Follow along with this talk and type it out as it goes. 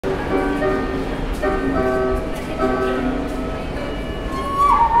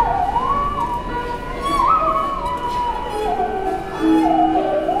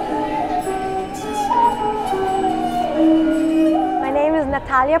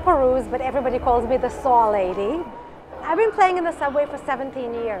Natalia Paruz, but everybody calls me the Saw Lady. I've been playing in the subway for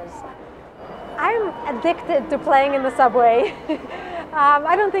 17 years. I'm addicted to playing in the subway.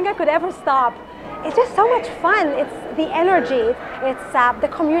 I don't think I could ever stop. It's just so much fun. It's the energy, it's the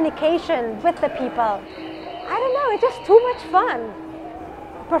communication with the people. I don't know, it's just too much fun.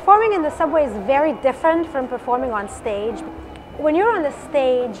 Performing in the subway is very different from performing on stage. When you're on the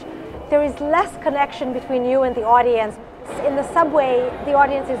stage, there is less connection between you and the audience. In the subway, the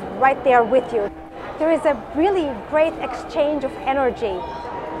audience is right there with you. There is a really great exchange of energy.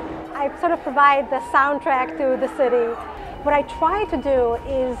 I sort of provide the soundtrack to the city. What I try to do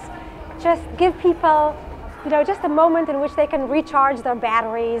is just give people, just a moment in which they can recharge their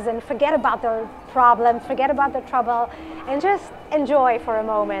batteries and forget about their problems, forget about their trouble, and just enjoy for a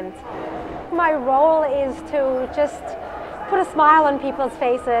moment. My role is to just put a smile on people's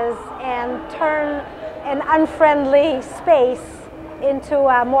faces and turn an unfriendly space into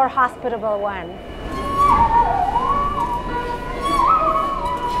a more hospitable one.